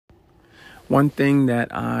One thing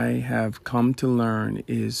that I have come to learn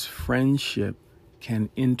is friendship can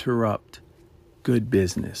interrupt good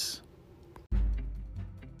business.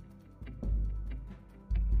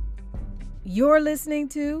 You're listening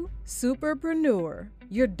to Superpreneur,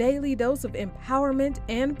 your daily dose of empowerment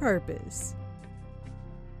and purpose.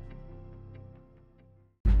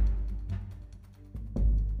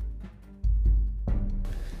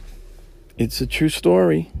 It's a true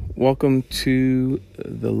story. Welcome to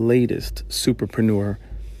the latest Superpreneur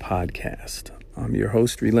podcast. I'm your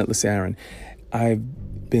host, Relentless Aaron.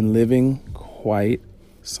 I've been living quite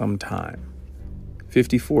some time.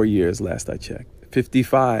 54 years last I checked.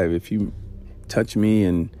 55 if you touch me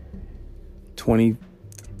in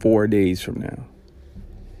 24 days from now.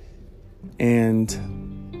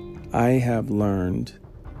 And I have learned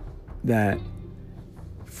that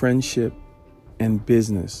friendship and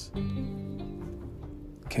business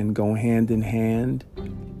can go hand in hand,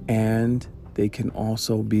 and they can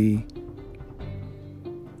also be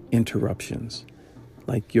interruptions.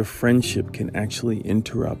 Like your friendship can actually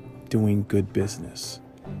interrupt doing good business.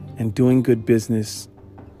 And doing good business,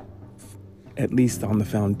 at least on the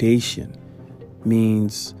foundation,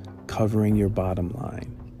 means covering your bottom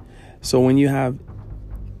line. So when you have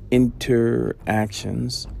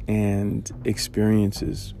interactions and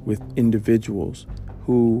experiences with individuals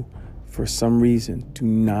who for some reason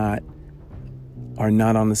are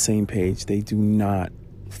not on the same page, they do not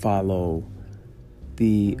follow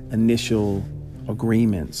the initial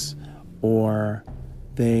agreements, or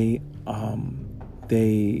they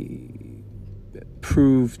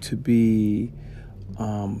prove to be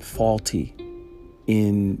faulty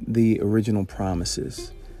in the original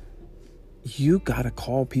promises, you gotta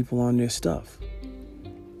call people on their stuff.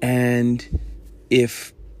 And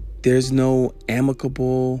if there's no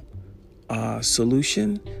amicable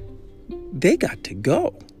solution, they got to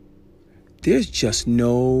go. There's just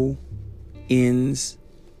no ins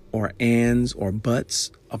or ands or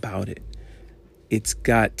buts about it. It's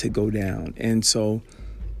got to go down. And so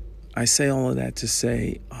I say all of that to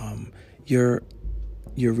say your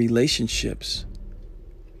relationships,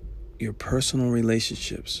 your personal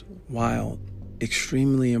relationships, while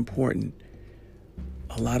extremely important,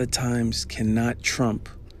 a lot of times cannot trump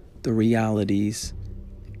the realities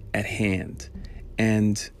at hand.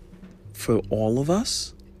 And for all of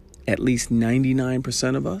us, at least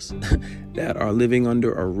 99% of us that are living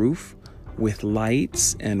under a roof with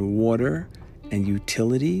lights and water and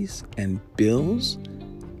utilities and bills,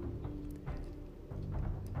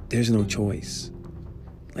 there's no choice.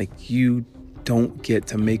 Like, you don't get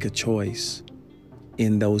to make a choice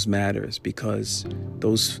in those matters, because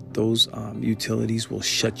those utilities will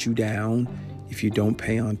shut you down if you don't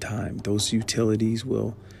pay on time. Those utilities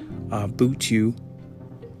will boot you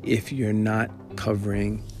if you're not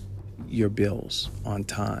covering your bills on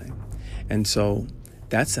time. And so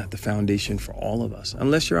that's at the foundation for all of us.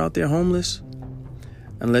 Unless you're out there homeless,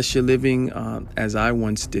 unless you're living as I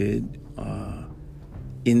once did,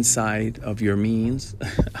 inside of your means,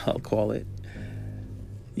 I'll call it,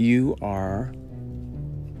 you are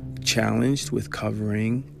challenged with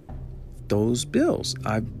covering those bills.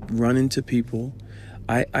 I've run into people.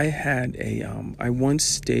 I once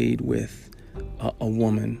stayed with a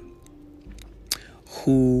woman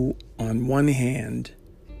who, on one hand,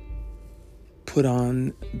 put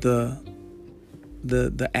on the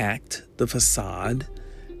act, the facade,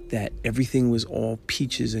 that everything was all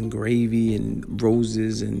peaches and gravy and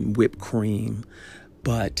roses and whipped cream.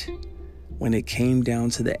 But when it came down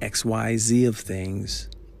to the XYZ of things,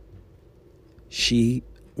 she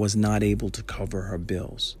was not able to cover her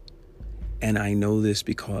bills. And I know this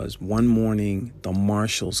because one morning the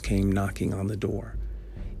marshals came knocking on the door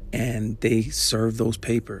and they served those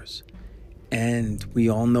papers. And we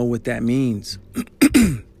all know what that means.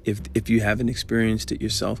 If you haven't experienced it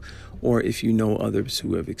yourself, or if you know others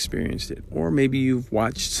who have experienced it, or maybe you've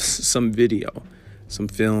watched some video, some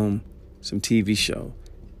film, some TV show.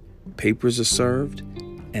 Papers are served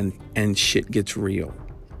and shit gets real.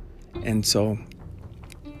 And so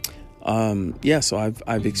so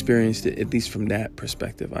I've experienced it, at least from that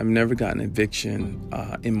perspective. I've never gotten eviction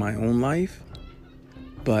in my own life,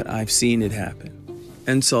 but I've seen it happen.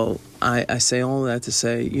 And so I say all that to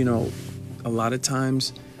say, a lot of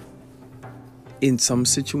times in some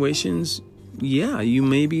situations, you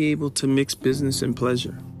may be able to mix business and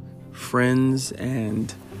pleasure, friends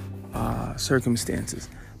and circumstances.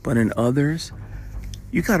 But in others,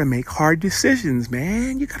 you got to make hard decisions,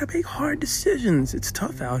 man. You got to make hard decisions. It's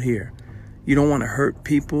tough out here. You don't want to hurt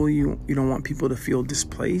people. You don't want people to feel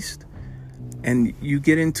displaced. And you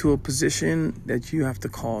get into a position that you have to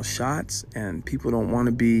call shots, and people don't want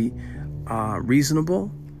to be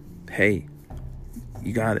reasonable, hey,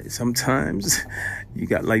 you got it. Sometimes you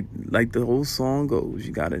got, like the whole song goes,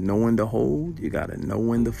 you got to know when to hold, you got to know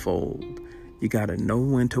when to fold, you got to know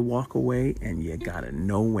when to walk away, and you got to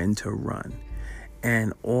know when to run.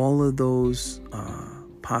 And all of those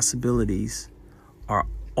possibilities are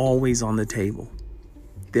always on the table.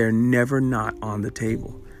 They're never not on the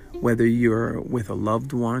table. Whether you're with a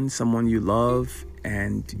loved one, someone you love,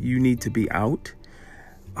 and you need to be out,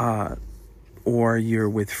 or you're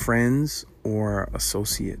with friends or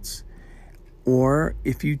associates, or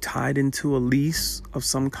if you tied into a lease of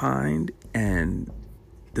some kind and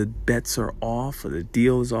the bets are off or the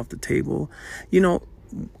deal is off the table.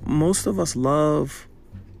 Most of us love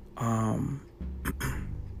to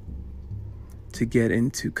get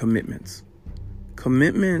into commitments.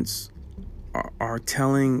 Commitments are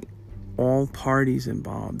telling all parties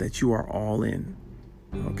involved that you are all in.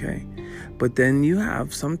 Okay. But then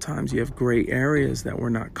sometimes you have gray areas that were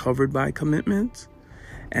not covered by commitments.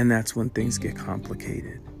 And that's when things get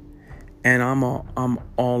complicated. And I'm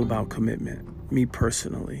all about commitment. Me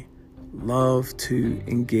personally, love to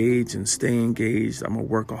engage and stay engaged. I'm a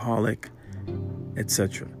workaholic,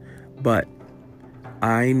 etc. But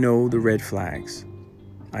I know the red flags.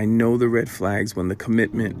 I know the red flags when the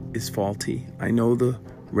commitment is faulty. I know the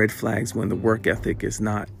red flags when the work ethic is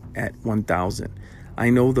not at 1,000. I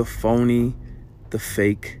know the phony, the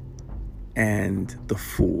fake, and the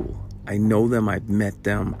fool. I know them. I've met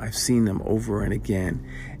them. I've seen them over and again.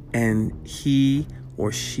 And he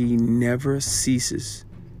or she never ceases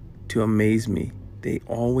to amaze me. They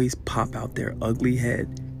always pop out their ugly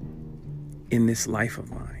head in this life of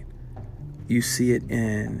mine. You see it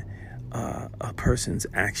in a person's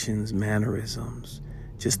actions, mannerisms,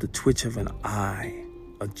 just the twitch of an eye,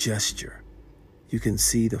 a gesture. You can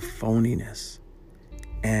see the phoniness.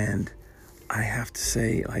 And I have to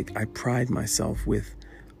say, I pride myself with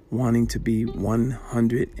wanting to be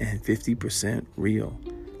 150% real.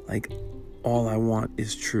 All I want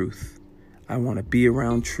is truth. I want to be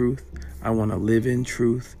around truth. I want to live in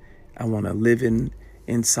truth. I want to live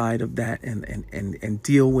inside of that and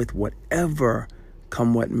deal with whatever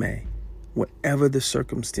come what may, whatever the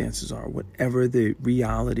circumstances are, whatever the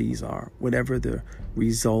realities are, whatever the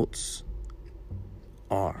results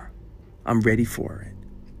are. I'm ready for it.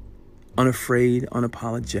 Unafraid,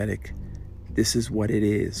 unapologetic. This is what it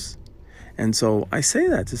is. And so I say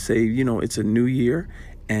that to say, it's a new year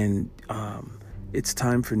and it's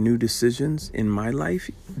time for new decisions in my life.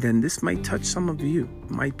 Then this might touch some of you.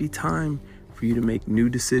 It might be time for you to make new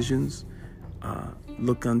decisions,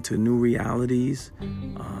 look unto new realities,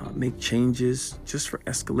 make changes just for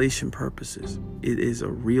escalation purposes. It is a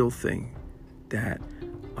real thing that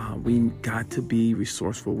we got to be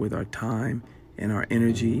resourceful with our time and our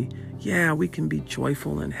energy. Yeah, we can be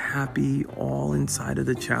joyful and happy all inside of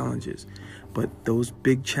the challenges, but those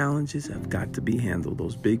big challenges have got to be handled.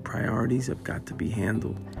 Those big priorities have got to be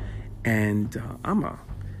handled. And I'm a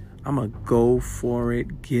go for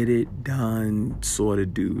it, get it done sort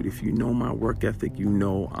of dude. If you know my work ethic,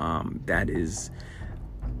 that is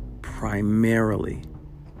primarily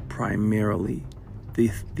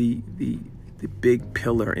the big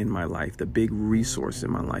pillar in my life, the big resource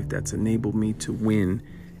in my life that's enabled me to win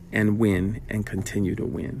and continue to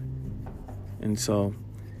win. And so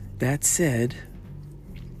that said,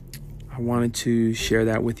 I wanted to share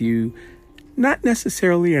that with you. Not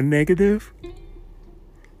necessarily a negative,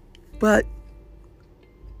 but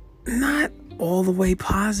not all the way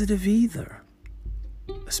positive either.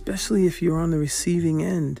 Especially if you're on the receiving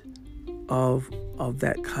end of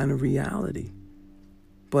that kind of reality.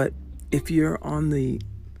 But if you're on the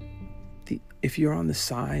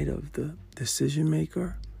side of the decision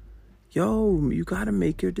maker, you got to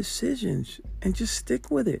make your decisions and just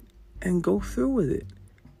stick with it and go through with it.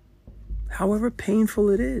 However painful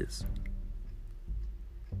it is.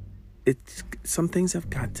 Some things have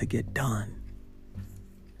got to get done.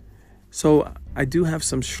 So I do have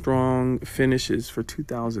some strong finishes for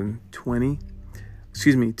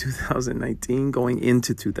 2019 going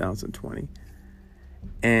into 2020.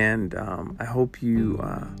 And I hope you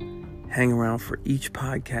hang around for each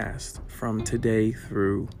podcast from today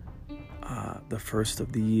through the first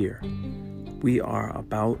of the year. We are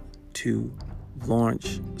about to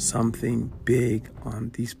launch something big on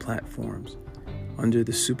these platforms under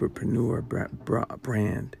the Superpreneur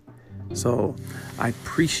brand. So I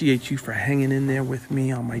appreciate you for hanging in there with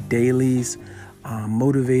me on my dailies,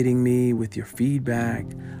 motivating me with your feedback,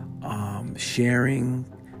 sharing,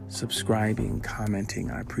 subscribing,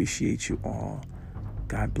 commenting. I appreciate you all.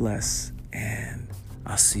 God bless, and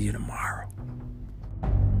I'll see you tomorrow.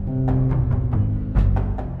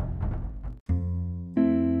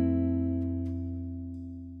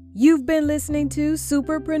 You've been listening to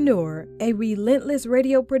Superpreneur, a Relentless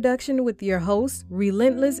radio production with your host,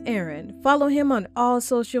 Relentless Aaron. Follow him on all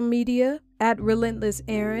social media at Relentless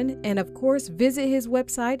Aaron, and of course, visit his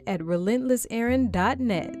website at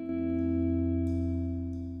relentlessaaron.net.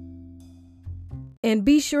 And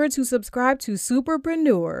be sure to subscribe to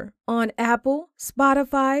Superpreneur on Apple,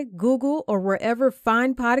 Spotify, Google, or wherever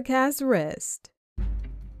fine podcasts rest.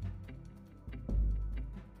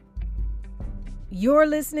 You're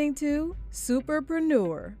listening to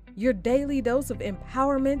Superpreneur, your daily dose of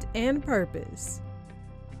empowerment and purpose.